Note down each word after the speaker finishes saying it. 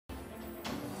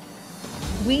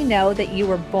We know that you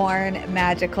were born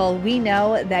magical. We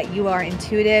know that you are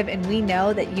intuitive, and we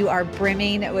know that you are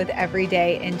brimming with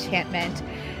everyday enchantment.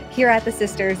 Here at the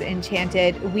Sisters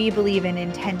Enchanted, we believe in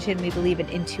intention, we believe in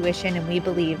intuition, and we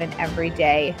believe in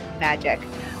everyday magic.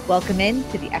 Welcome in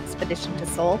to the Expedition to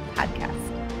Soul podcast.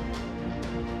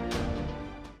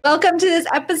 Welcome to this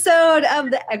episode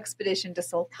of the Expedition to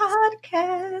Soul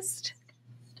podcast.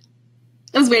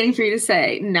 I was waiting for you to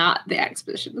say, not the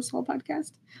Expedition to Soul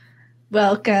podcast.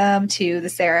 Welcome to the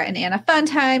Sarah and Anna Fun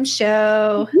Time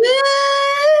Show,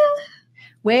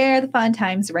 where the fun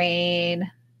times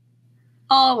reign.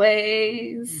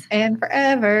 Always. And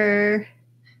forever.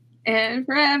 And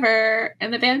forever.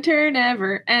 And the banter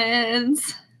never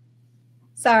ends.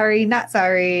 Sorry, not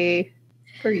sorry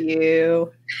for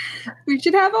you. We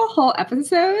should have a whole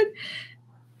episode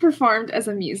performed as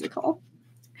a musical.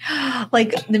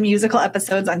 Like the musical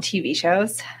episodes on TV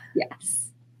shows? Yes.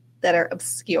 That are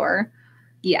obscure?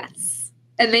 Yes.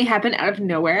 And they happen out of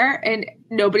nowhere and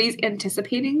nobody's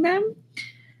anticipating them.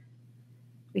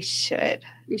 We should.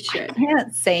 We should. I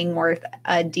can't sing worth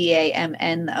a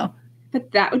DAMN though.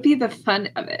 But that would be the fun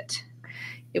of it.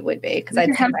 It would be. Because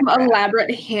I'd have some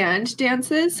elaborate hand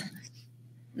dances.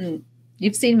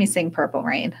 You've seen me sing Purple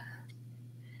Rain.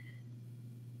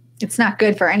 It's not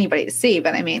good for anybody to see,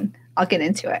 but I mean, I'll get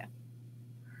into it.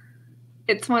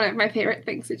 It's one of my favorite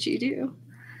things that you do.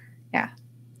 Yeah.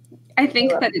 I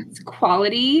think that it's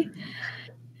quality.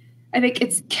 I think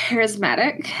it's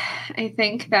charismatic. I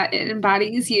think that it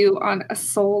embodies you on a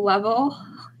soul level.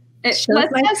 It shows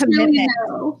my commitment. Really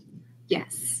know.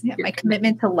 Yes. Yeah, my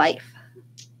commitment to life.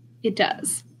 It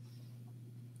does.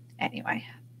 Anyway.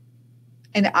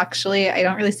 And actually, I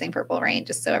don't really sing Purple Rain,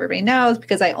 just so everybody knows,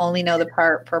 because I only know the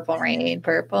part Purple Rain,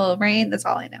 Purple Rain. That's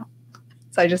all I know.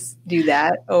 So I just do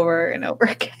that over and over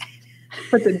again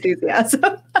with enthusiasm.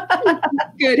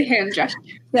 Good hand gesture.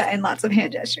 Yeah, and lots of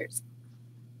hand gestures.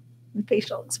 And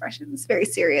facial expressions. Very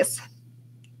serious.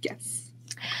 Yes.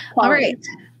 All right.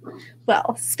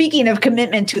 Well, speaking of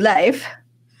commitment to life,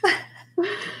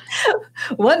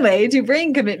 one way to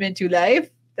bring commitment to life,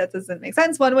 that doesn't make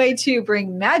sense. One way to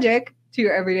bring magic to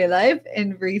your everyday life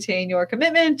and retain your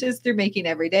commitment is through making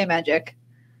everyday magic.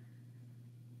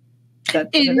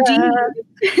 Indeed.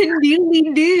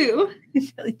 Indeed do.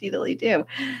 Indeed do.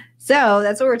 So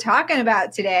that's what we're talking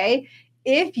about today.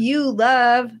 If you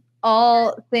love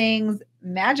all things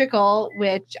magical,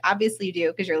 which obviously you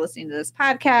do because you're listening to this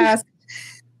podcast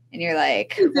and you're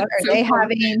like, what are they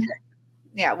having?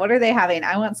 Yeah, what are they having?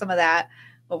 I want some of that.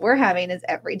 What we're having is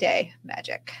everyday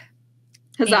magic.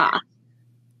 Huzzah. And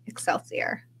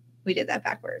Excelsior. We did that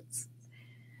backwards.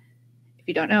 If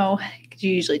you don't know,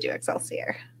 you usually do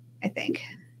Excelsior, I think.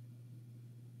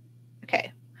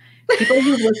 Okay. People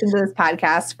who've listened to this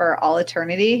podcast for all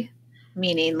eternity,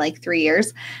 meaning like 3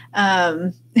 years,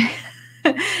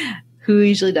 who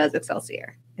usually does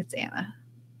Excelsior? It's Anna.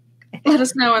 Let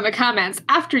us know in the comments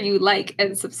after you like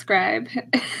and subscribe.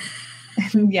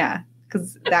 Yeah,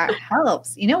 because that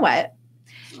helps. You know what?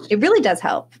 It really does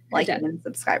help liking and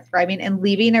subscribing and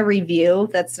leaving a review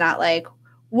that's not like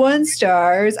 1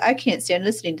 stars. I can't stand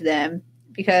listening to them.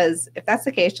 Because if that's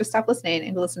the case, just stop listening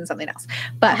and go listen to something else.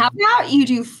 But how about you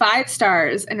do 5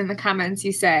 stars and in the comments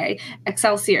you say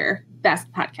Excelsior,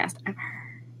 best podcast ever.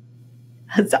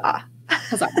 Huzzah.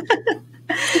 Huzzah.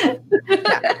 Yeah.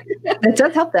 It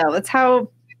does help though. It's how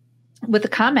with the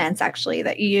comments actually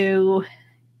that you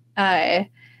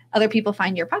other people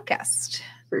find your podcast.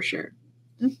 For sure.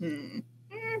 Mm-hmm.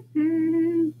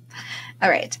 Mm-hmm. All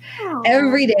right. Aww.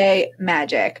 Everyday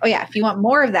magic. Oh yeah. If you want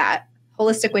more of that,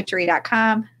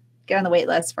 holisticwitchery.com. Get on the wait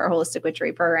list for our Holistic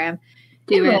Witchery program.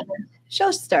 Do it.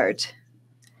 She'll start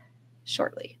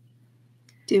shortly.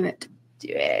 Do it. Do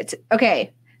it.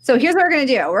 Okay. So here's what we're going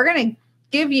to do. We're going to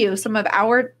give you some of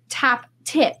our top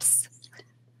tips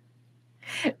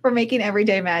for making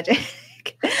everyday magic.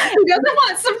 Who doesn't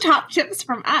want some top tips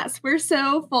from us? We're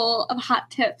so full of hot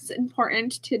tips,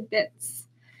 important tidbits.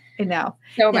 I know.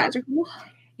 So magical.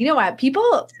 You know what?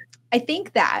 I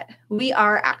think that we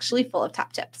are actually full of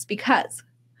top tips because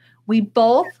we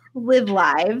both live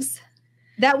lives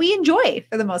that we enjoy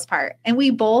for the most part. And we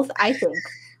both, I think,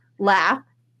 laugh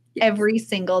every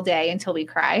single day until we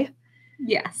cry.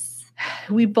 Yes.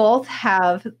 We both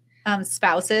have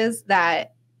spouses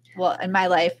that, well, in my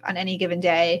life, on any given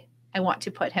day, I want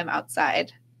to put him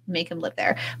outside, make him live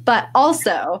there. But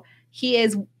also, he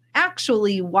is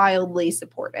actually wildly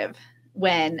supportive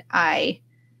when I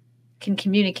can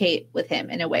communicate with him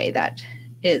in a way that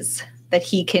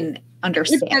he can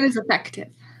understand. That is effective.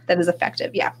 That is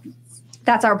effective. Yeah.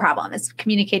 That's our problem, is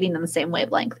communicating on the same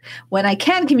wavelength. When I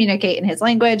can communicate in his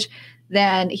language,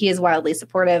 then he is wildly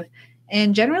supportive.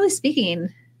 And generally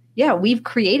speaking, yeah, we've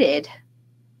created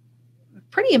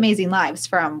pretty amazing lives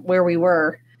from where we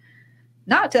were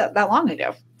not that long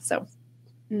ago. So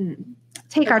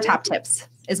take our top tips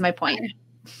is my point.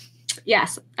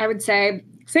 Yes, I would say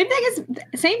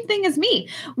same thing as me.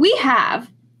 We have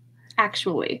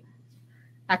actually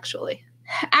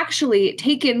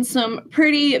taken some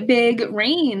pretty big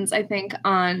reins, I think,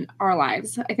 on our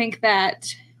lives. I think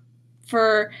that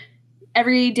for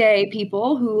everyday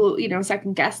people who,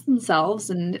 second guess themselves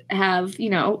and have,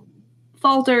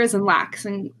 falters and lacks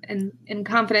in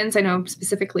confidence. I know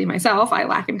specifically myself, I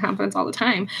lack in confidence all the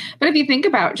time. But if you think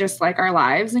about just like our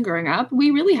lives and growing up, we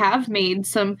really have made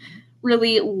some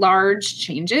really large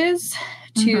changes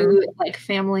to like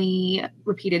family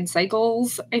repeated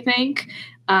cycles, I think,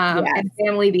 and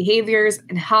family behaviors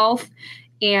and health.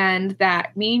 And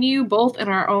that me and you both in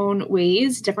our own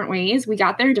ways, different ways, we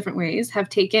got there different ways, have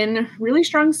taken really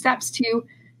strong steps to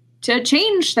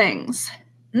change things.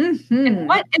 And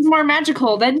what is more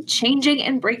magical than changing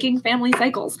and breaking family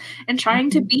cycles and trying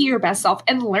to be your best self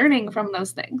and learning from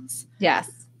those things? Yes.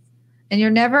 And you're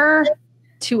never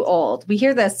too old. We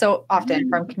hear this so often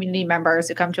from community members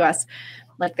who come to us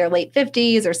like their late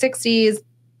 50s or 60s,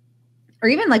 or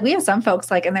even like we have some folks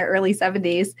like in their early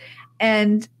 70s,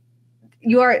 and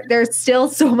there's still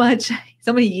so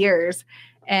many years.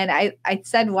 And I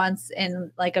said once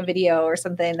in like a video or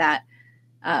something that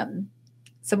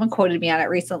someone quoted me on it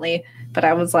recently, but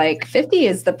I was like, 50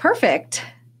 is the perfect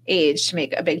age to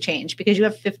make a big change because you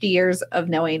have 50 years of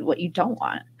knowing what you don't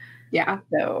want. Yeah.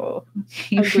 So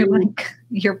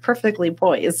you're perfectly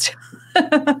poised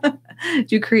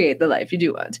to create the life you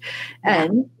do want. Yeah.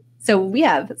 And so we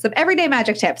have some everyday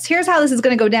magic tips. Here's how this is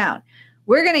going to go down.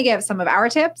 We're going to give some of our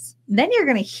tips. Then you're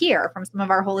going to hear from some of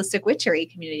our Holistic Witchery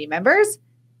community members.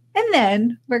 And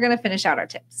then we're going to finish out our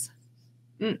tips.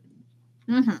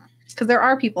 Because there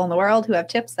are people in the world who have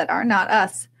tips that are not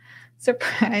us.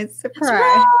 Surprise,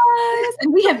 surprise.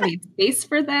 And we have made space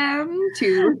for them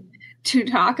to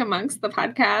talk amongst the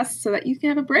podcast so that you can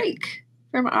have a break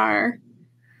from our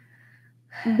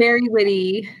very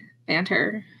witty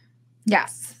banter.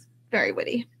 Yes, very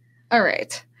witty. All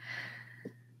right.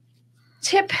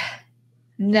 Tip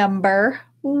number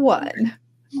one.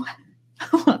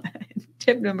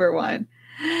 Tip number one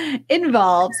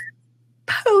involves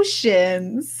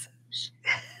potions.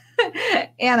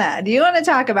 Anna, do you want to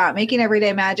talk about making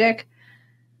everyday magic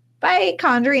by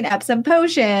conjuring up some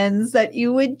potions that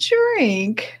you would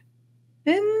drink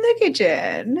in the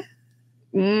kitchen?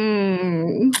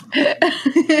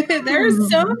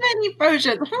 There's so many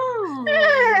potions.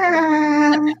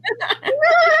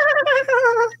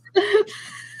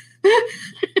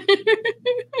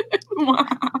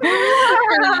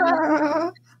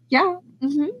 Wow. Yeah.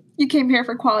 You came here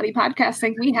for quality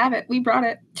podcasting. We have it. We brought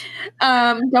it.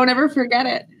 Don't ever forget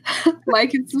it.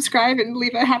 Like and subscribe and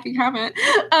leave a happy comment.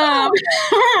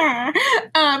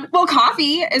 Well,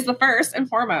 coffee is the first and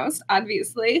foremost,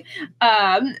 obviously,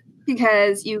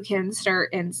 because you can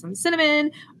start in some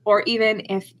cinnamon, or even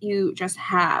if you just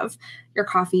have your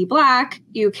coffee black,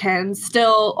 you can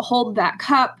still hold that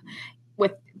cup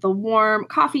with the warm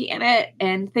coffee in it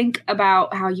and think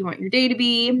about how you want your day to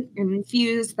be and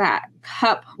infuse that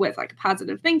cup with like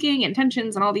positive thinking,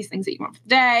 intentions, and all these things that you want for the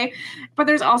day. But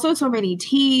there's also so many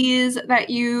teas that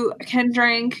you can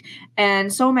drink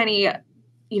and so many,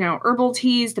 herbal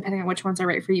teas, depending on which ones are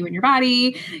right for you and your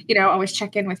body. Always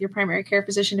check in with your primary care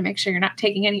physician to make sure you're not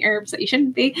taking any herbs that you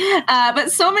shouldn't be.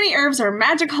 But so many herbs are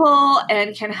magical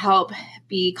and can help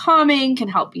be calming, can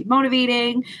help be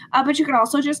motivating. But you can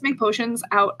also just make potions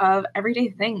out of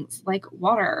everyday things like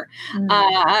water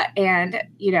and,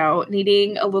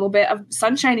 needing a little bit of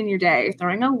sunshine in your day,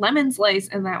 throwing a lemon slice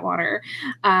in that water,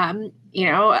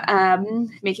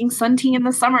 making sun tea in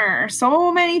the summer.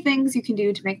 So many things you can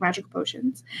do to make magical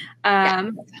potions.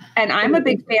 And I'm a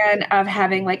big fan of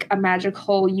having like a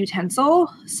magical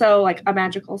utensil. So like a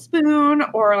magical spoon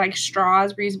or like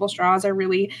straws. Reusable straws are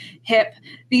really hip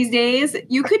these days.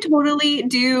 You could totally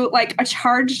do like a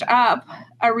charged up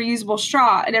a reusable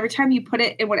straw. And every time you put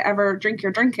it in whatever drink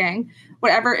you're drinking,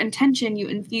 whatever intention you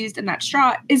infused in that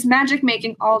straw is magic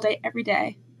making all day, every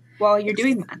day while you're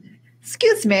doing that.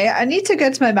 Excuse me, I need to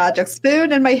get my magic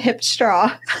spoon and my hip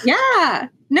straw. Yeah.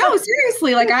 No,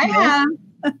 seriously. Like I have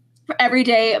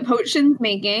everyday potions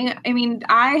making. I mean,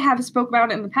 I have spoke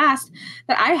about it in the past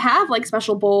that I have like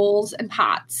special bowls and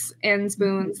pots and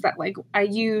spoons that like I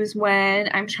use when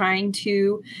I'm trying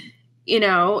to,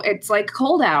 it's like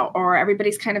cold out or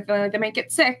everybody's kind of feeling like they might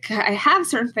get sick. I have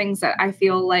certain things that I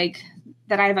feel like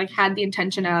that I've like had the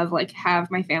intention of like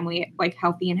have my family like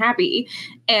healthy and happy.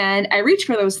 And I reach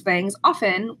for those things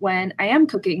often when I am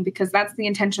cooking because that's the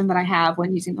intention that I have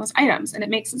when using those items. And it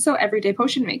makes it so everyday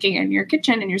potion making in your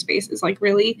kitchen and your space is like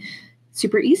really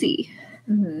super easy.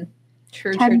 Mm-hmm.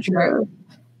 True.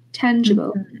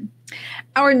 Tangible. Mm-hmm.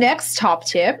 Our next top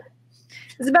tip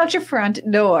is about your front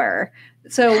door.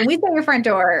 So when we say your front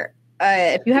door,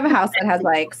 if you have a house that has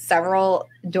like several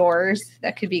doors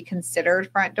that could be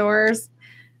considered front doors,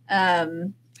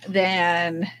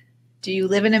 then do you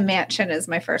live in a mansion is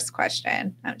my first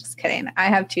question. I'm just kidding. I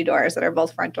have 2 doors that are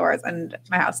both front doors and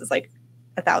my house is like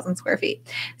 1,000 square feet.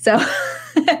 So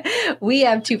we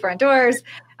have 2 front doors.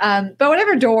 But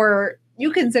whatever door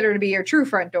you consider to be your true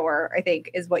front door, I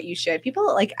think is what you should.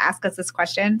 People like ask us this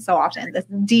question so often, this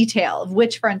detail of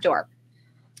which front door.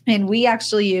 And we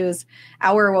actually use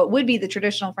what would be the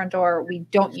traditional front door. We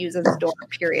don't use as a door,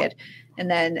 period. And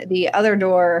then the other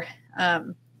door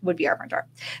would be our front door.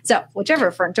 So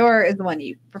whichever front door is the one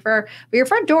you prefer. But your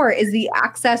front door is the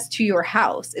access to your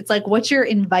house. It's like what you're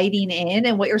inviting in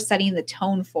and what you're setting the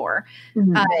tone for.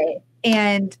 Mm-hmm.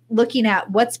 And looking at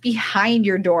what's behind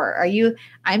your door.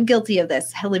 I'm guilty of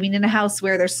this, living in a house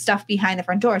where there's stuff behind the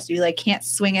front door. So you like can't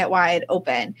swing it wide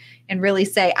open and really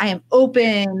say, I am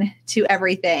open to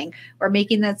everything, or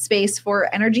making that space for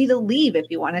energy to leave if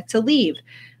you want it to leave.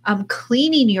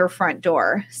 Cleaning your front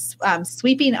door,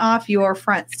 sweeping off your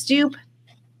front stoop,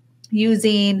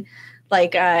 using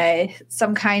like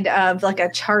some kind of like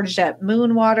a charged up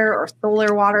moon water or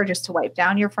solar water just to wipe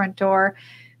down your front door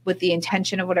with the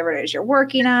intention of whatever it is you're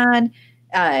working on.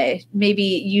 Maybe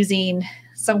using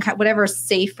some kind, whatever's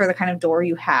safe for the kind of door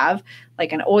you have,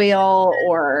 like an oil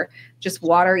or just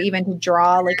water, even to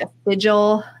draw like a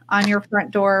sigil on your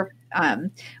front door.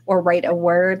 Or write a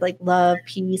word like love,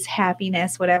 peace,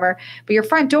 happiness, whatever. But your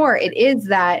front door, it is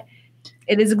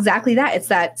exactly that. It's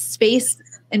that space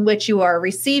in which you are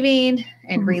receiving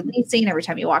and releasing every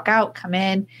time you walk out, come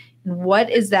in. And what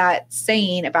is that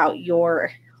saying about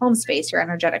your home space, your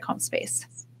energetic home space?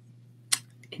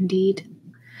 Indeed.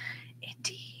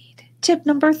 Tip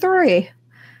number 3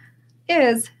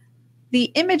 is the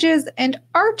images and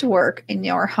artwork in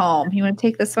your home. You want to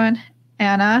take this one,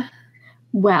 Anna?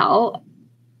 Well,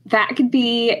 that could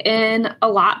be in a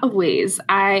lot of ways.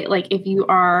 If you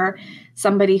are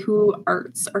somebody who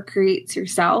arts or creates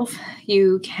yourself,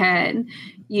 you can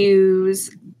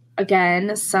use,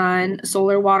 again, sun,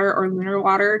 solar water, or lunar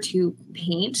water to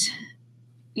paint,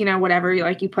 whatever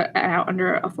you put out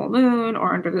under a full moon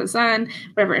or under the sun,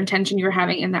 whatever intention you're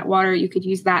having in that water, you could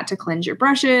use that to cleanse your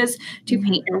brushes, to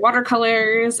paint your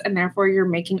watercolors, and therefore you're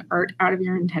making art out of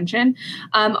your intention.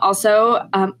 Also,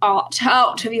 art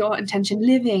out of your intention,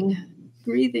 living,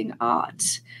 breathing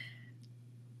art.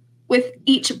 With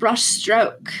each brush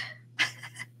stroke,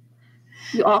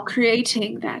 you are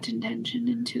creating that intention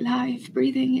into life,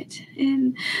 breathing it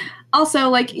in.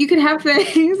 Also, you can have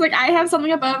things, I have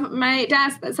something above my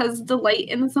desk that says delight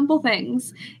in the simple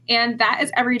things. And that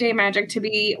is everyday magic, to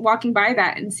be walking by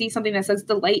that and see something that says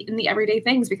delight in the everyday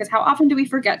things, because how often do we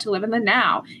forget to live in the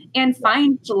now and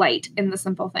find delight in the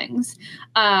simple things?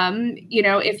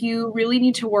 If you really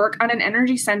need to work on an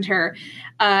energy center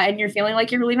and you're feeling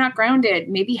like you're really not grounded,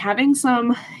 maybe having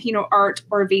some, art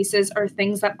or vases or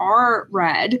things that are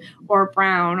red or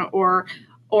brown or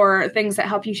things that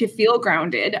help you to feel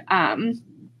grounded.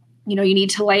 You need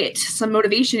to light some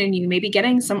motivation in you, maybe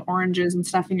getting some oranges and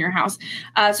stuff in your house.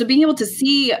 So being able to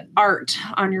see art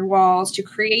on your walls, to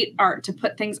create art, to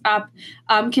put things up,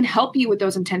 can help you with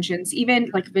those intentions.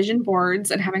 Even vision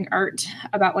boards and having art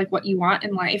about what you want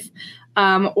in life,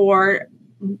 or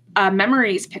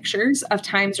memories, pictures of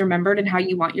times remembered and how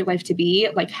you want your life to be,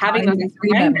 having those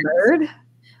remembered.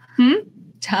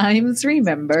 Times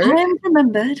remembered. Times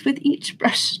remembered with each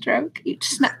brushstroke, each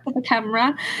snap of a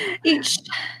camera,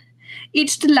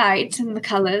 each delight in the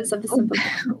colors of the simple.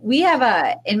 We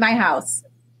have in my house,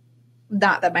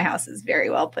 not that my house is very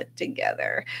well put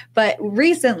together, but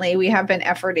recently we have been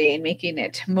efforting making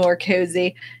it more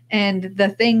cozy. And the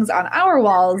things on our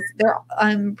walls, they're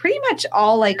pretty much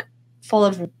all full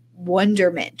of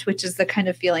wonderment, which is the kind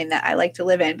of feeling that I like to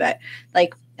live in. But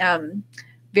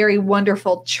very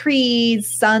wonderful trees,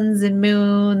 suns and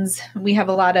moons. We have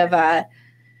a lot of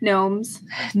gnomes.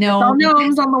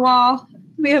 Gnomes on the wall.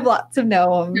 We have lots of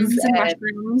gnomes and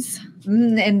mushrooms.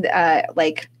 And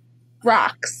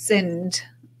rocks and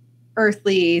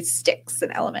earthly sticks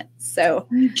and elements. So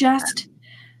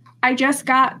I just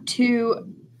got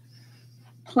to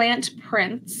plant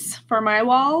prints for my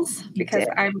walls because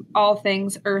I'm all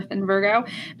things earth and Virgo.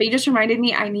 But you just reminded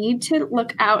me I need to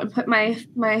look out and put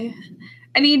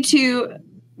I need to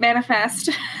manifest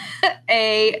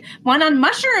a one on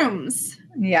mushrooms.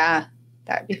 Yeah,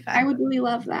 that'd be fun. I would really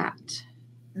love that.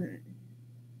 Anyway.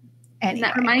 And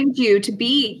that reminds you to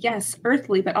be, yes,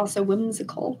 earthly, but also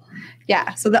whimsical.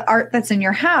 Yeah. So the art that's in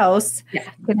your house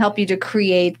can help you to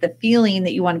create the feeling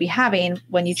that you want to be having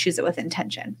when you choose it with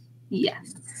intention.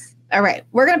 Yes. All right.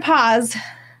 We're going to pause,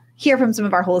 hear from some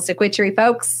of our holistic witchery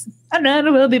folks, and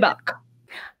then we'll be back.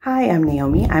 Hi, I'm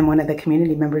Naomi. I'm one of the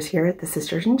community members here at the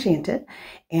Sisters Enchanted.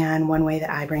 And one way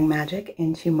that I bring magic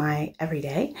into my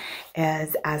everyday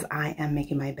is as I am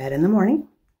making my bed in the morning,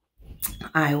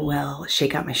 I will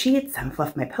shake out my sheets and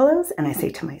fluff my pillows, and I say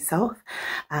to myself,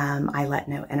 I let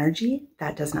no energy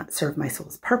that does not serve my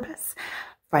soul's purpose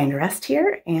find rest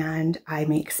here, and I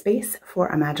make space for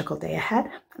a magical day ahead.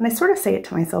 And I sort of say it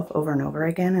to myself over and over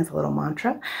again as a little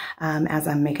mantra as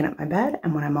I'm making up my bed.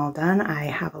 And when I'm all done, I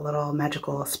have a little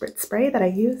magical spritz spray that I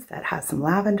use that has some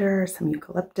lavender, some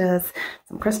eucalyptus,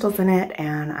 some crystals in it,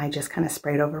 and I just kind of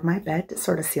spray it over my bed to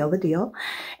sort of seal the deal.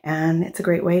 And it's a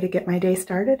great way to get my day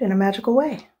started in a magical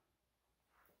way.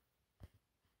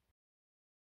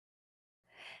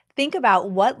 Think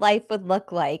about what life would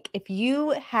look like if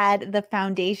you had the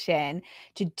foundation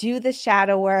to do the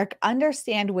shadow work,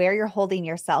 understand where you're holding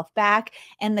yourself back,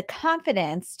 and the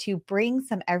confidence to bring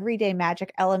some everyday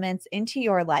magic elements into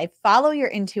your life, follow your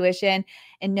intuition,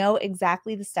 and know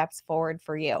exactly the steps forward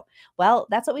for you. Well,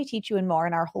 that's what we teach you and more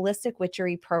in our Holistic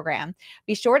Witchery program.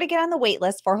 Be sure to get on the wait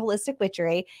list for Holistic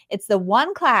Witchery. It's the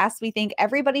one class we think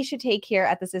everybody should take here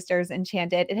at the Sisters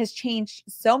Enchanted. It has changed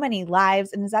so many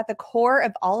lives and is at the core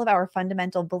of all of our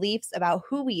fundamental beliefs about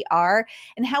who we are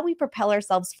and how we propel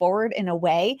ourselves forward in a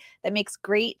way that makes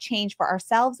great change for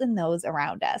ourselves and those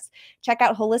around us. Check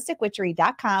out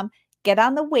holisticwitchery.com, get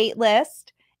on the wait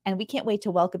list, and we can't wait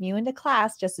to welcome you into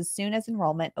class just as soon as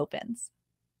enrollment opens.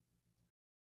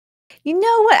 You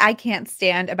know what I can't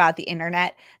stand about the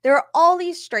internet? There are all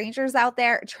these strangers out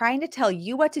there trying to tell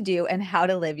you what to do and how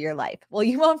to live your life. Well,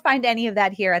 you won't find any of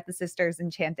that here at the Sisters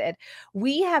Enchanted.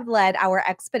 We have led our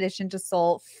Expedition to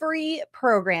Soul free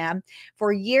program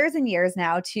for years and years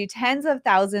now to tens of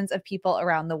thousands of people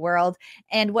around the world.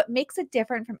 And what makes it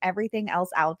different from everything else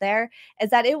out there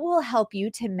is that it will help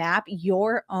you to map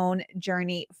your own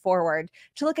journey forward,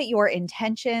 to look at your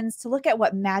intentions, to look at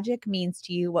what magic means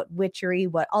to you, what witchery,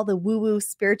 what all the woo-woo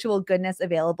spiritual goodness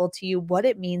available to you, what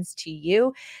it means to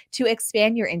you, to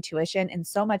expand your intuition and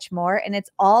so much more. And it's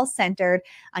all centered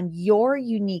on your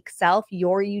unique self,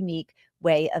 your unique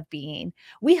way of being.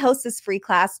 We host this free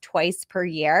class twice per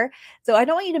year, so I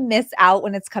don't want you to miss out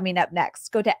when it's coming up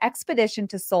next. Go to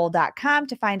expeditiontosoul.com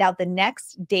to find out the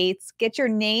next dates. Get your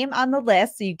name on the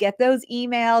list so you get those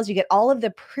emails, you get all of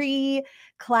the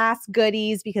pre-class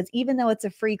goodies, because even though it's a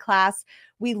free class,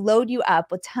 we load you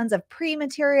up with tons of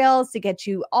pre-materials to get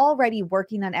you already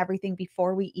working on everything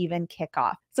before we even kick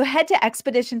off. So head to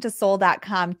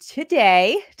expeditiontosoul.com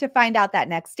today to find out that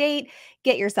next date.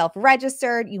 Get yourself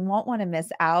registered. You won't want to miss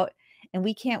out. And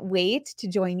we can't wait to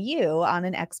join you on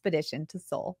an expedition to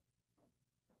soul.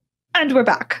 And we're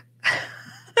back.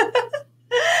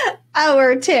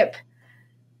 Our tip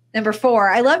number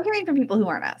 4. I love hearing from people who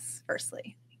aren't us,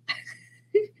 firstly.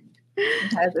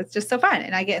 Because it's just so fun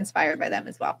and I get inspired by them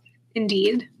as well.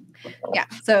 Indeed. Yeah.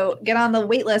 So get on the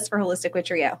wait list for Holistic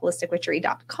Witchery at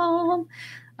holisticwitchery.com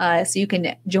so you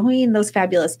can join those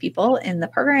fabulous people in the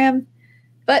program.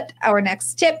 But our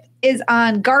next tip is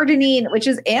on gardening, which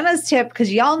is Anna's tip,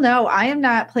 because y'all know I am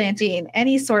not planting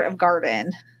any sort of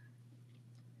garden.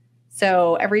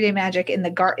 So everyday magic in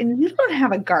the garden. You don't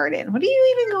have a garden. What are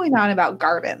you even going on about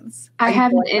gardens? I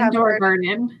have an indoor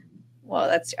garden. Well,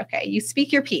 that's okay. You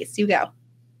speak your piece. You go.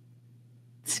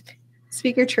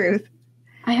 Speak your truth.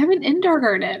 I have an indoor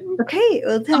garden. Okay.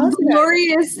 Well, tell us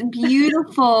glorious,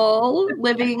 beautiful,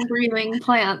 living, breathing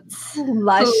plants.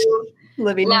 Lush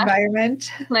living environment.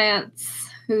 Plants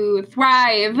who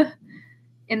thrive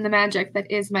in the magic that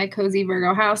is my cozy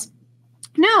Virgo house.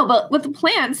 No, but with the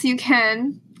plants, you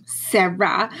can,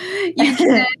 Sarah, you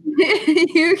can,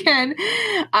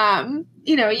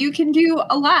 you can do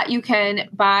a lot. You can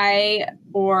buy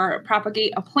or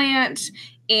propagate a plant,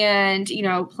 and,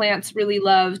 plants really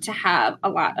love to have a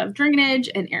lot of drainage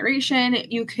and aeration.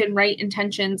 You can write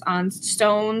intentions on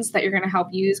stones that you're going to help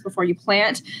use before you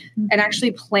plant, and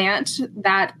actually plant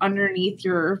that underneath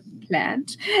your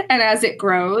plant. And as it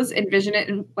grows, envision it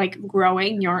in, like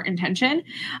growing your intention.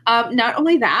 Not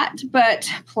only that, but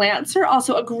plants are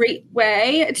also a great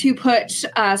way to put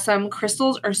some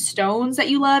crystals or stones that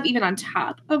you love even on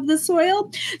top of the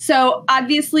soil. So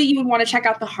obviously you would want to check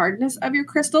out the hardness of your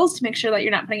crystals to make sure that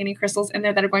you're not putting any crystals in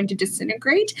there that are going to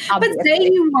disintegrate. Obviously. But say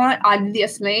you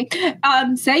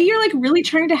want, say you're like really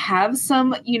trying to have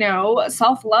some,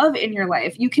 self-love in your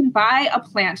life. You can buy a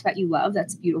plant that you love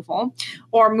that's beautiful,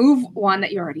 or move one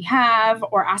that you already have,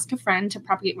 or ask a friend to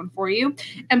propagate one for you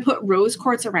and put rose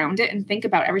quartz around it, and think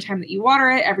about every time that you water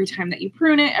it, every time that you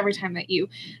prune it, every time that you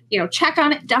check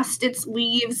on it, dust its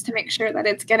leaves to make sure that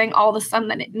it's getting all the sun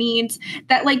that it needs,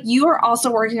 that like you are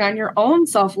also working on your own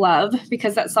self-love,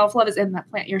 because that self-love is in that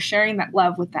plant. You're sharing that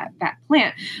love with that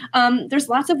plant. There's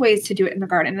lots of ways to do it in the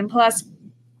garden. And plus,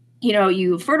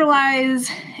 you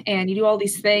fertilize and you do all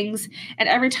these things. And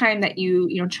every time that you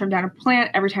trim down a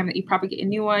plant, every time that you propagate a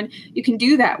new one, you can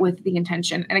do that with the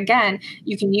intention. And again,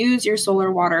 you can use your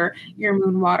solar water, your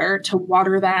moon water to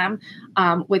water them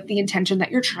with the intention that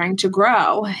you're trying to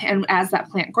grow. And as that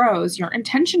plant grows, your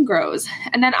intention grows.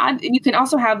 And then you can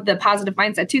also have the positive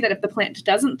mindset too, that if the plant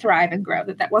doesn't thrive and grow,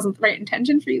 that wasn't the right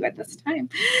intention for you at this time,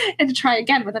 and to try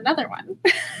again with another one.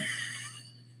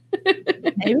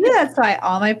 Maybe that's why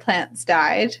all my plants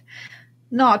died.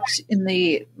 Not in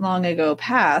the long ago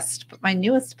past, but my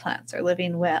newest plants are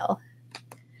living well.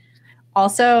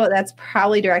 Also, that's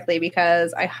probably directly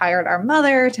because I hired our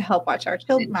mother to help watch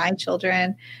my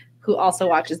children, who also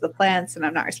watches the plants, and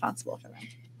I'm not responsible for them.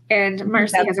 And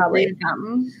Marcy has a green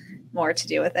thumb. More to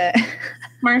do with it.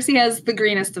 Marcy has the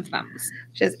greenest of thumbs.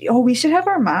 We should have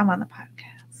our mom on the podcast.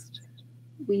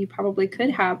 We probably could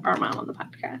have our mom on the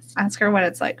podcast. Ask her what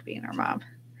it's like being our mom.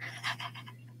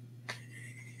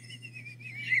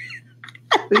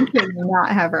 We should not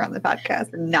have her on the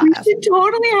podcast. We should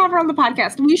totally have her on the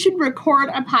podcast. We should record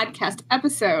a podcast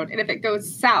episode, and if it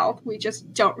goes south, we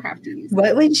just don't have to use it.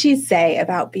 What would she say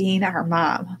about being our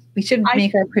mom? We should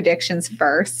make our predictions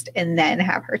first and then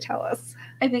have her tell us.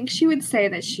 I think she would say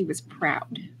that she was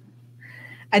proud.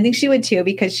 I think she would too,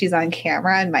 because she's on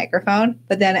camera and microphone.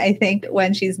 But then I think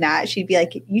when she's not, she'd be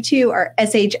like, you two are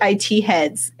SHIT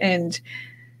heads. And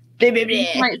blah, blah, blah.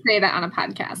 She might say that on a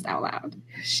podcast out loud.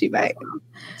 She might.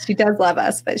 She does love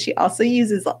us, but she also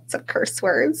uses lots of curse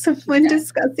words when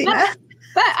discussing us.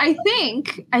 But I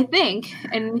think,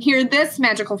 and hear this,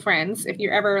 magical friends, if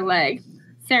you're ever like,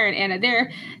 Sarah and Anna,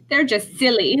 they're just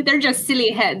silly. They're just silly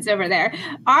heads over there.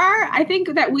 I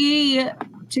think that we...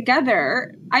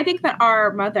 together, I think that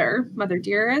our mother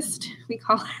dearest, we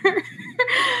call her,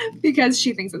 because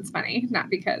she thinks it's funny, not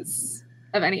because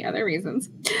of any other reasons.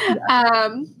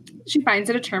 Yeah. She finds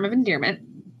it a term of endearment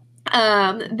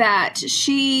that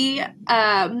she,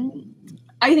 I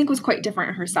think, was quite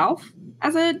different herself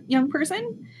as a young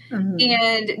person. Mm-hmm.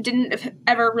 And didn't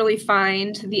ever really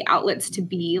find the outlets to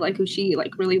be like who she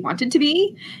like really wanted to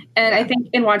be. And I think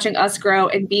in watching us grow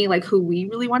and being like who we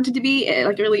really wanted to be, it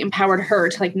like really empowered her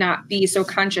to like not be so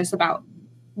conscious about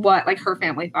what like her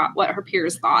family thought, what her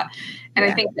peers thought. And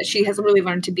I think that she has really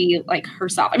learned to be like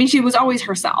herself. I mean, she was always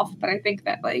herself, but I think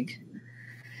that like,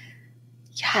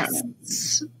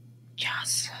 yes.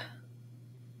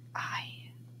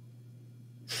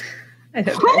 I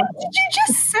don't know. What did you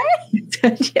just say?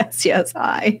 Yes,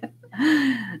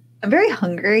 I'm very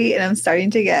hungry, and I'm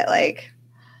starting to get like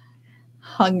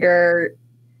hunger.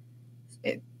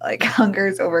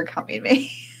 Hunger's overcoming me.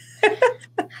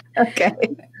 Okay.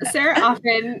 Sarah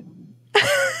often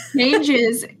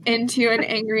changes into an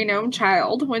angry gnome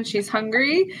child when she's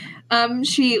hungry.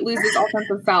 She loses all sense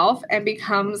of self and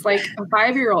becomes like a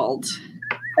 5-year-old.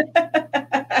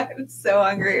 I'm so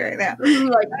hungry right now.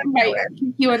 Like, might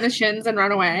kick you in the shins and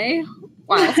run away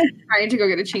while trying to go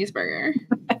get a cheeseburger.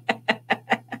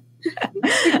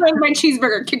 Like my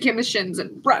cheeseburger, kick you in the shins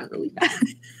and run really fast.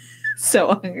 So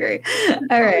hungry.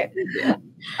 All right.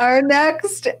 Our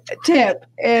next tip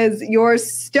is your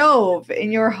stove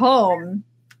in your home,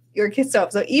 your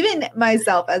stove. So even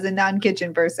myself as a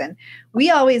non-kitchen person, we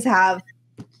always have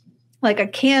like a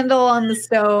candle on the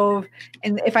stove.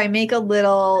 And if I make a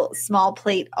little small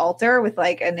plate altar with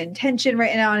like an intention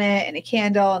written on it and a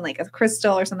candle and like a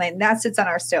crystal or something, that sits on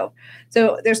our stove.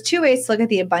 So there's 2 ways to look at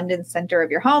the abundance center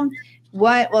of your home.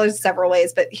 There's several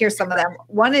ways, but here's some of them.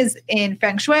 One is in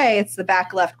Feng Shui. It's the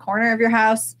back left corner of your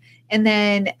house. And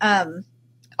then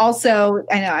also,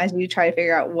 I know as you try to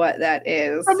figure out what that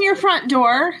is. From your front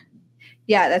door.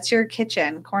 Yeah, that's your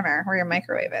kitchen corner where your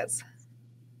microwave is.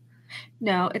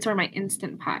 No, it's where my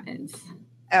Instant Pot is.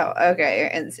 Oh, okay. Your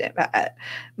Instant Pot.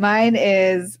 Mine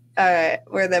is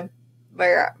where the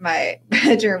where my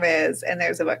bedroom is, and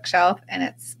there's a bookshelf, and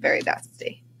it's very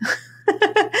dusty.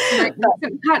 My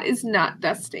Instant Pot is not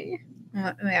dusty.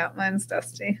 Yeah, mine's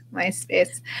dusty, my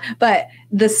space. But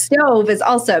the stove is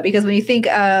also, because when you think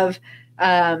of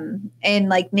in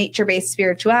like nature-based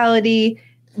spirituality,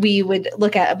 we would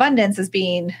look at abundance as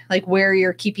being like where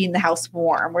you're keeping the house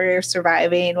warm, where you're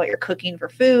surviving, what you're cooking for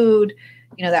food,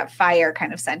 you know, that fire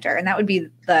kind of center. And that would be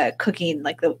the cooking,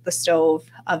 like the stove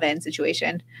oven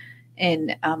situation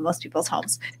in most people's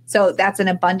homes. So that's an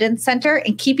abundance center,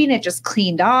 and keeping it just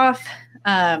cleaned off,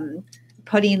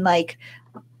 putting like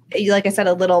I said,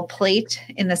 a little plate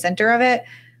in the center of it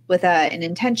with an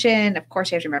intention. Of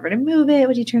course, you have to remember to move it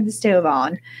when you turn the stove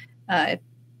on.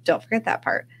 Don't forget that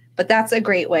part. But that's a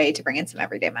great way to bring in some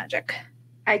everyday magic.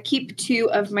 I keep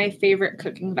 2 of my favorite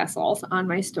cooking vessels on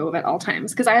my stove at all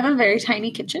times because I have a very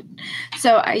tiny kitchen.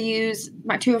 So I use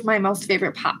 2 of my most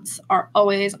favorite pots are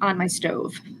always on my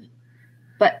stove,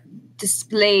 but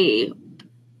display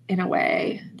in a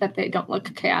way that they don't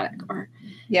look chaotic or.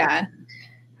 Yeah.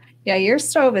 Yeah. Your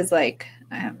stove is like,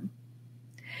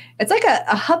 it's like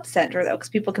a hub center though, because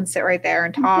people can sit right there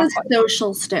and talk. It's a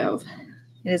social stove.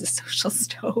 It is a social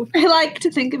stove. I like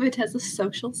to think of it as a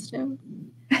social stove.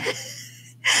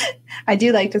 I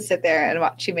do like to sit there and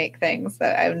watch you make things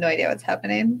that I have no idea what's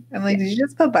happening. I'm like, did you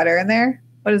just put butter in there?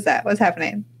 What is that? What's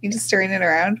happening? You just stirring it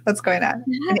around? What's going on?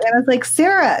 Yeah. And Anna's like,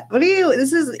 Sarah, what are you?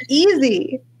 This is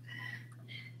easy.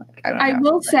 Like, I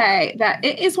will say that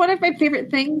it is one of my favorite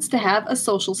things to have a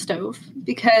social stove,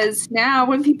 because now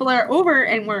when people are over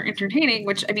and we're entertaining,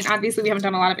 which I mean, obviously we haven't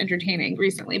done a lot of entertaining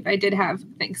recently, but I did have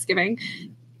Thanksgiving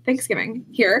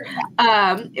here.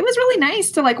 It was really nice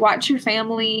to like watch your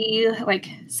family like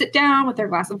sit down with their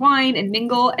glass of wine and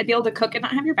mingle and be able to cook and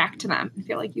not have your back to them. I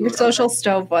feel like your social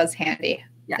stove was handy.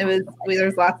 Yeah,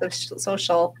 there's lots of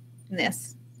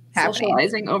socialness happening.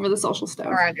 Socializing over the social stove.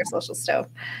 Around your social stove.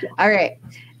 Yeah. All right.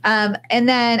 And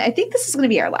then I think this is going to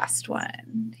be our last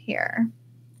one here.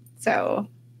 So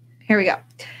here we go.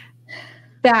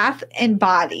 Bath and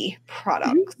body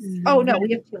products. Mm-hmm. Oh no,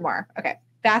 we have 2 more. Okay.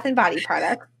 Bath and body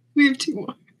products. We have 2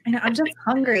 more. I know, I'm just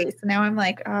hungry. So now I'm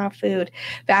like, food.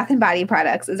 Bath and body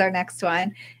products is our next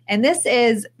one. And this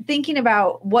is thinking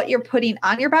about what you're putting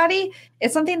on your body.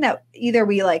 It's something that either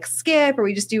we like skip or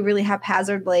we just do really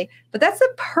haphazardly. But that's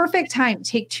the perfect time to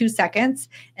take 2 seconds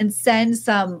and send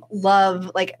some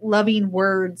love, like loving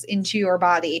words into your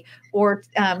body, or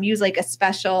use like a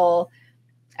special,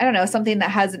 I don't know, something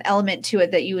that has an element to it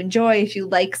that you enjoy. If you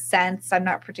like scents, I'm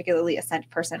not particularly a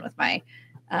scent person with my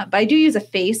but I do use a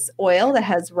face oil that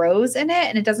has rose in it,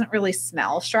 and it doesn't really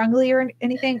smell strongly or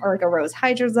anything, or like a rose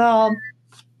hydrosol,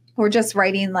 or just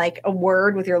writing like a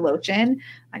word with your lotion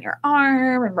on your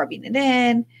arm and rubbing it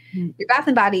in. Your bath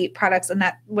and body products, and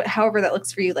that, however that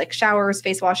looks for you, like showers,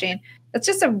 face washing, that's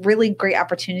just a really great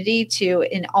opportunity to,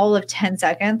 in all of 10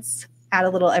 seconds, add a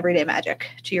little everyday magic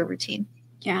to your routine.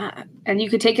 Yeah. And you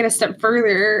could take it a step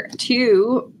further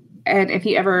too. And if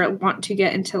you ever want to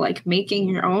get into like making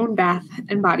your own bath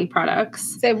and body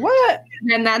products. Say what?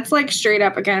 And that's like straight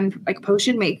up, again, like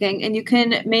potion making. And you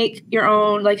can make your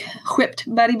own like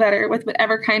whipped body butter with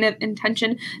whatever kind of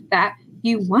intention that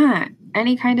you want.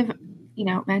 Any kind of,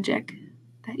 magic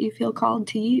that you feel called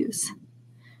to use.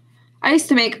 I used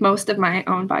to make most of my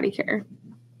own body care.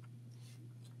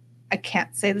 I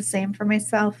can't say the same for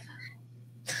myself.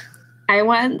 I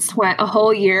once went a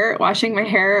whole year washing my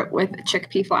hair with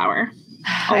chickpea flour.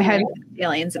 I had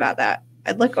feelings about that.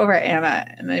 I'd look over at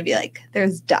Anna and I'd be like,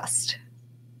 there's dust.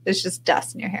 There's just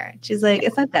dust in your hair. She's like,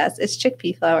 it's not dust, it's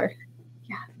chickpea flour.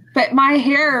 Yeah. But my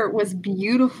hair was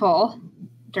beautiful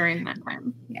during that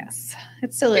time. Yes.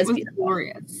 It still is beautiful.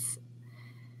 Glorious.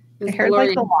 Your hair's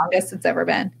like the longest it's ever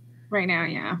been. Right now,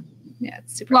 yeah. Yeah,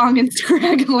 it's super long and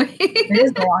scraggly. It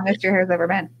is the longest your hair's ever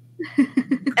been.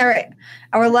 All right.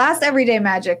 Our last everyday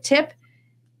magic tip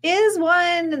is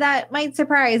one that might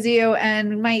surprise you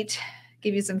and might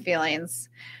give you some feelings,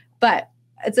 but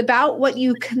it's about what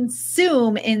you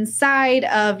consume inside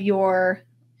of your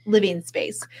living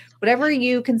space, whatever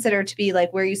you consider to be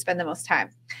like where you spend the most time.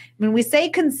 When we say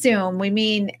consume, we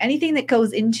mean anything that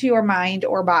goes into your mind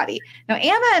or body. Now,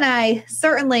 Anna and I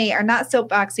certainly are not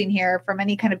soapboxing here from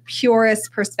any kind of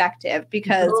purist perspective,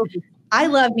 because I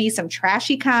love me some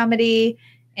trashy comedy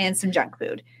and some junk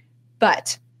food.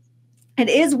 But it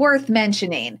is worth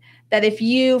mentioning that if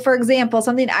you, for example,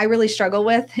 something I really struggle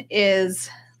with is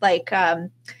like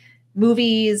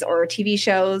movies or TV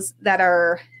shows that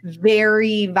are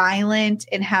very violent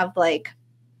and have like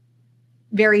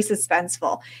very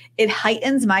suspenseful. It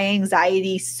heightens my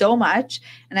anxiety so much,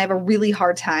 and I have a really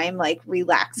hard time like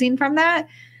relaxing from that.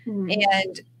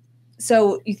 And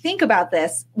so you think about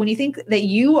this, when you think that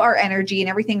you are energy and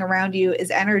everything around you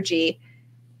is energy,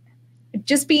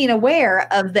 just being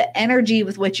aware of the energy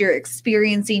with which you're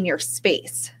experiencing your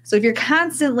space. So if you're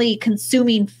constantly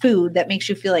consuming food that makes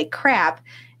you feel like crap,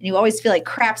 and you always feel like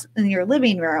crap in your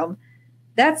living room,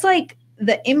 that's like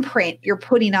the imprint you're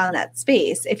putting on that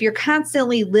space. If you're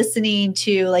constantly listening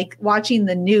to, like, watching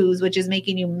the news, which is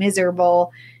making you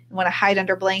miserable and want to hide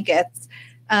under blankets,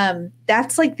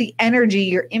 that's like the energy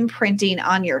you're imprinting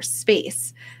on your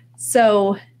space.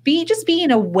 So just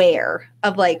being aware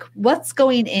of like what's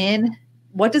going in,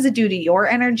 what does it do to your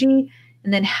energy?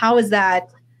 And then how is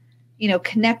that,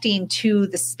 connecting to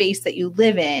the space that you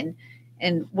live in,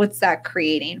 and what's that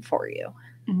creating for you?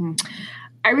 Mm-hmm.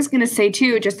 I was going to say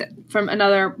too, just from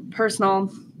another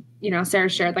personal, Sarah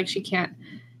shared, like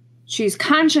she's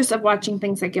conscious of watching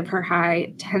things that give her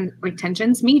high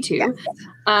tensions. Me too. Yes.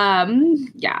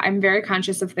 I'm very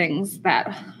conscious of things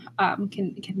that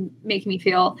can make me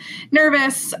feel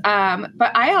nervous.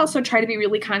 But I also try to be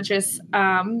really conscious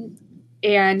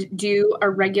and do a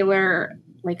regular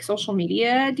like social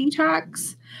media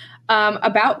detox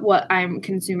about what I'm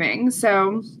consuming.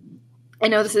 So I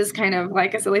know this is kind of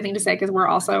like a silly thing to say because we're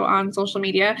also on social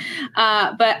media.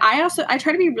 But I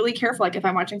try to be really careful, like if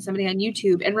I'm watching somebody on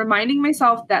YouTube, and reminding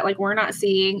myself that like we're not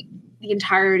seeing the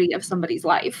entirety of somebody's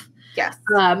life. Yes.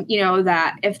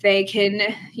 That if they can,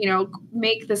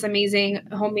 make this amazing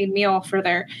homemade meal for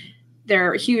their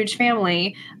huge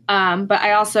family.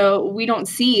 But we don't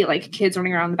see like kids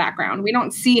running around in the background. We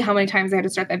don't see how many times they had to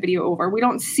start that video over. We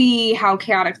don't see how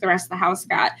chaotic the rest of the house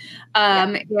got.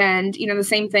 And, the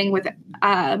same thing with,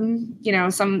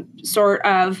 some sort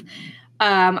of,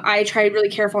 I try really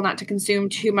careful not to consume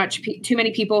too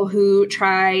many people who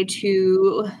try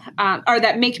to, or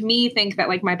that make me think that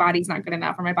like my body's not good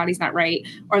enough or my body's not right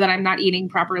or that I'm not eating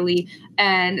properly.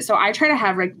 And so I try to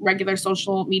have regular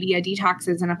social media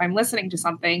detoxes. And if I'm listening to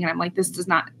something and I'm like, this does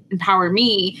not empower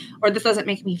me or this doesn't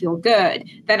make me feel good,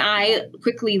 then I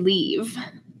quickly leave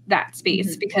that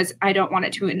space because I don't want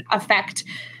it to affect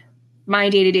my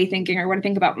day-to-day thinking or what I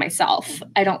think about myself.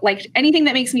 I don't like anything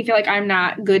that makes me feel like I'm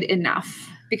not good enough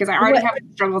because I already have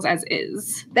struggles as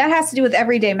is. That has to do with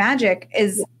everyday magic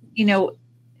is,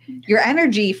 your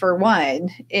energy for one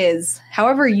is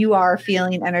however you are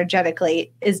feeling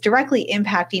energetically is directly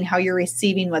impacting how you're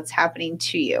receiving what's happening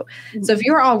to you. Mm-hmm. So if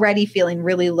you're already feeling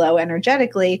really low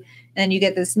energetically, and then you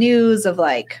get this news of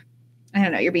like, I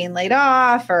don't know, you're being laid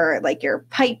off or like your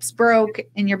pipes broke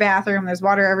in your bathroom, there's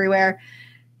water everywhere.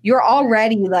 You're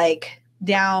already like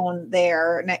down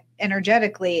there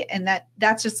energetically. And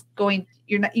that's just going,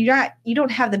 you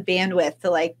don't have the bandwidth to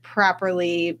like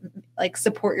properly like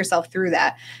support yourself through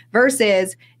that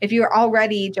versus if you're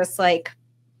already just like,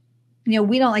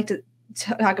 we don't like to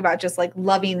talk about just like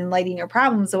loving and lighting your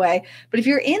problems away. But if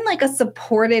you're in like a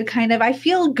supported kind of, I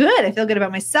feel good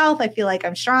about myself. I feel like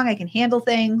I'm strong. I can handle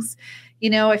things.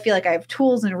 I feel like I have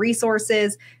tools and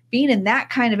resources. Being in that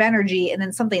kind of energy and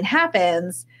then something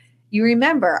happens, you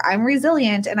remember I'm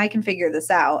resilient and I can figure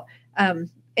this out.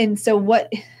 And so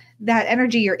that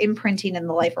energy you're imprinting in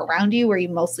the life around you where you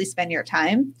mostly spend your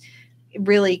time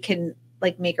really can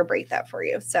like make or break that for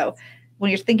you. So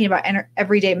when you're thinking about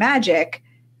everyday magic,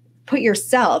 if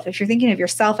you're thinking of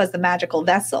yourself as the magical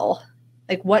vessel,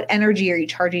 like what energy are you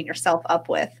charging yourself up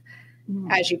with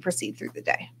as you proceed through the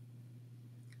day?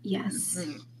 Yes.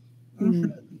 Mm-hmm.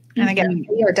 And again,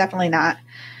 we are definitely not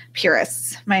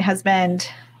purists. My husband,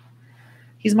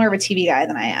 he's more of a TV guy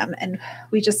than I am. And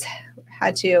we just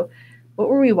had to, what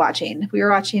were we watching? We were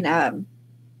watching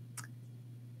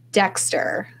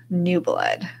Dexter, New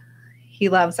Blood. He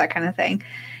loves that kind of thing.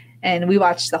 And we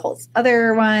watched the whole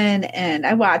other one and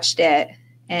I watched it.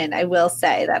 And I will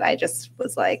say that I just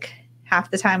was like, half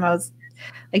the time I was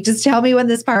like, just tell me when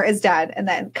this part is done. And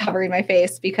then covering my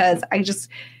face because I just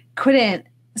couldn't.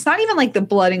 It's not even like the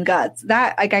blood and guts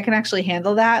that like I can actually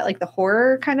handle that, like the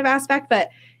horror kind of aspect, but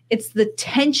it's the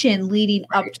tension leading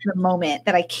up to the moment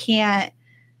that I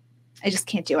just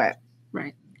can't do it.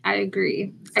 Right. I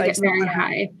agree. So I get very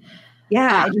high.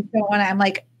 Yeah. I just don't want to, I'm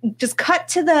like, just cut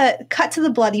to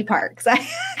the bloody part. Cause I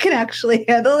can actually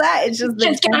handle that. It's just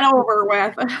get over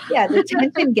with. Yeah. The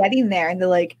tension getting there and the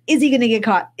like, is he going to get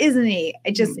caught? Isn't he?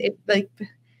 It like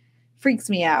freaks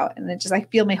me out. And it just, I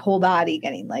feel my whole body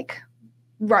getting like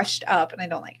rushed up and I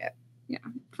don't like it. Yeah.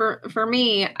 For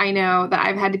me, I know that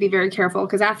I've had to be very careful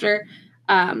because after,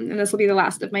 and this will be the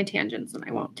last of my tangents and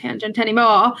I won't tangent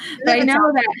anymore, but I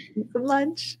know that some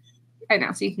lunch. I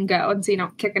know. So you can go and so you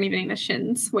don't kick anything in the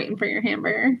shins waiting for your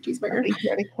hamburger, cheeseburger,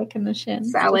 kick in the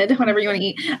shins, salad, whatever you want to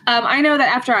eat. I know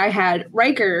that after I had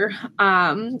Riker,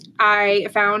 I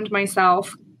found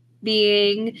myself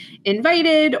being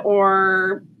invited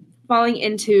or falling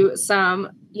into some,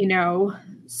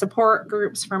 support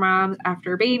groups for moms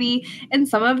after baby. And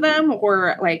some of them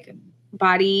were like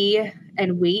body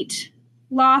and weight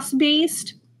loss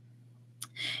based.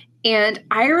 And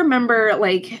I remember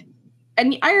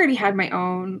and I already had my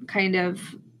own kind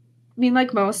of,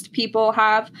 like most people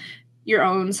have your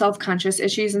own self-conscious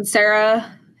issues. And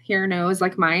Sarah here knows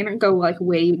mine go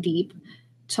way deep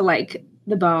to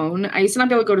the bone. I used to not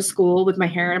be able to go to school with my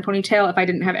hair in a ponytail if I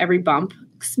didn't have every bump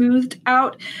smoothed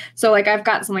out. So I've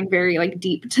got some very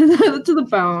deep to the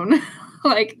bone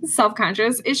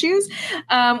self-conscious issues,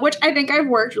 which I think I've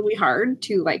worked really hard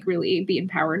to really be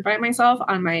empowered by myself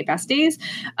on my best days.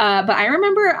 But I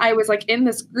remember I was in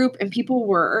this group and people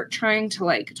were trying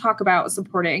to talk about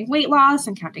supporting weight loss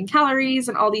and counting calories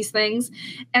and all these things.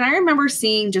 And I remember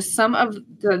seeing just some of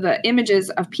the images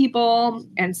of people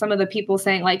and some of the people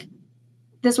saying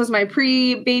this was my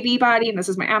pre-baby body and this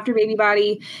is my after-baby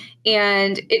body.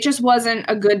 And it just wasn't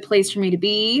a good place for me to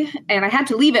be. And I had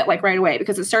to leave it right away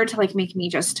because it started to make me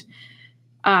just,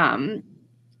 it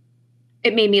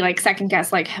made me second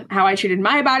guess how I treated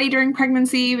my body during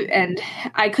pregnancy. And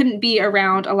I couldn't be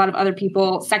around a lot of other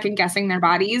people second guessing their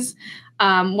bodies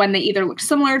when they either looked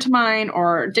similar to mine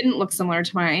or didn't look similar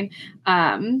to mine.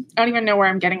 I don't even know where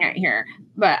I'm getting at here.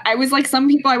 But I was some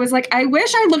people, I was I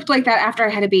wish I looked like that after I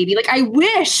had a baby. I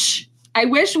wish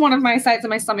one of my sides of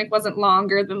my stomach wasn't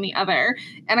longer than the other.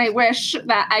 And I wish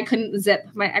that I couldn't zip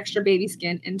my extra baby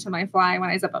skin into my fly when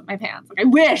I zip up my pants. I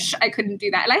wish I couldn't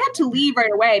do that. And I had to leave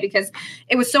right away because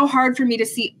it was so hard for me to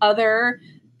see other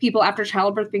people after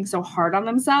childbirth being so hard on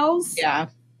themselves. Yeah.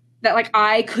 That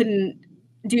I couldn't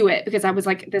do it because I was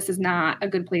this is not a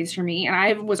good place for me. And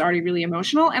I was already really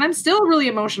emotional and I'm still really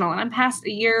emotional and I'm past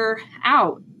a year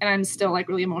out and I'm still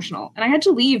really emotional. And I had to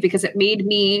leave because it made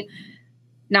me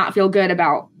not feel good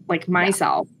about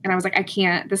myself. Yeah. And I was I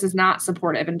can't, this is not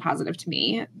supportive and positive to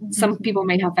me. Mm-hmm. Some people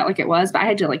may have felt it was, but I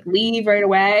had to leave right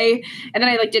away. And then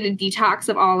I did a detox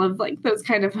of all of those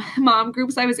kind of mom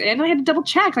groups I was in. And I had to double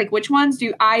check which ones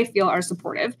do I feel are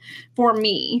supportive for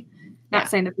me. Not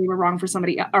saying that they were wrong for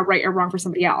somebody or right or wrong for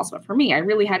somebody else, but for me, I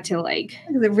really had to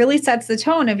it really sets the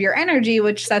tone of your energy,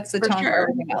 which sets the tone sure. for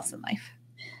everything else in life.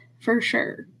 For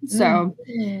sure. So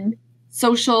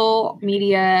social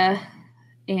media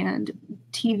and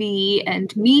TV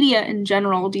and media in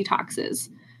general detoxes.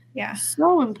 Yeah.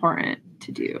 So important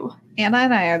to do. Anna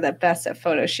and I are the best at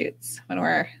photo shoots when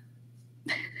we're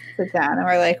sit down and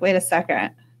we're wait a second.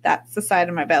 That's the side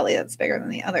of my belly that's bigger than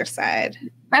the other side.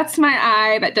 That's my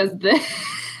eye that does this.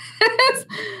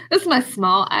 This is my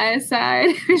small eye side.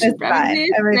 It's fine.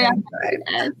 Everything's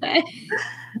fine.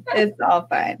 It's all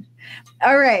fine.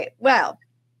 All right. Well,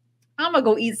 I'm going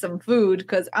to go eat some food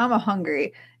because I'm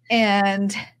hungry.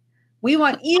 And we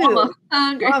want you.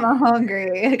 I'm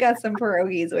hungry. I got some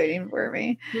pierogies waiting for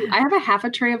me. I have a half a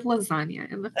tray of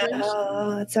lasagna in the fridge.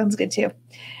 Oh, that sounds good too.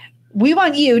 We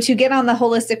want you to get on the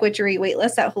Holistic Witchery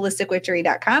waitlist at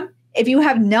holisticwitchery.com. If you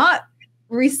have not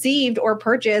received or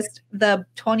purchased the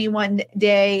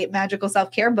 21-day magical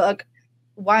self-care book,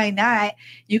 why not?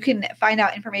 You can find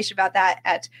out information about that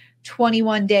at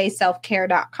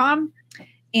 21dayselfcare.com.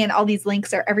 And all these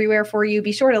links are everywhere for you.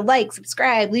 Be sure to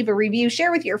subscribe, leave a review,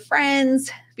 share with your friends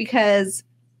because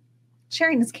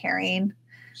sharing is caring.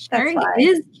 Sharing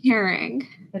is caring.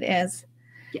 It is.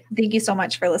 Yeah. Thank you so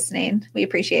much for listening. We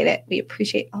appreciate it. We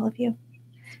appreciate all of you.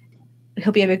 We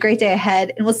hope you have a great day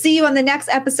ahead. And we'll see you on the next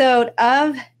episode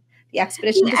of the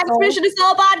Expedition to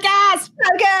Soul Podcast.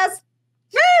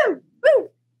 Woo! Woo!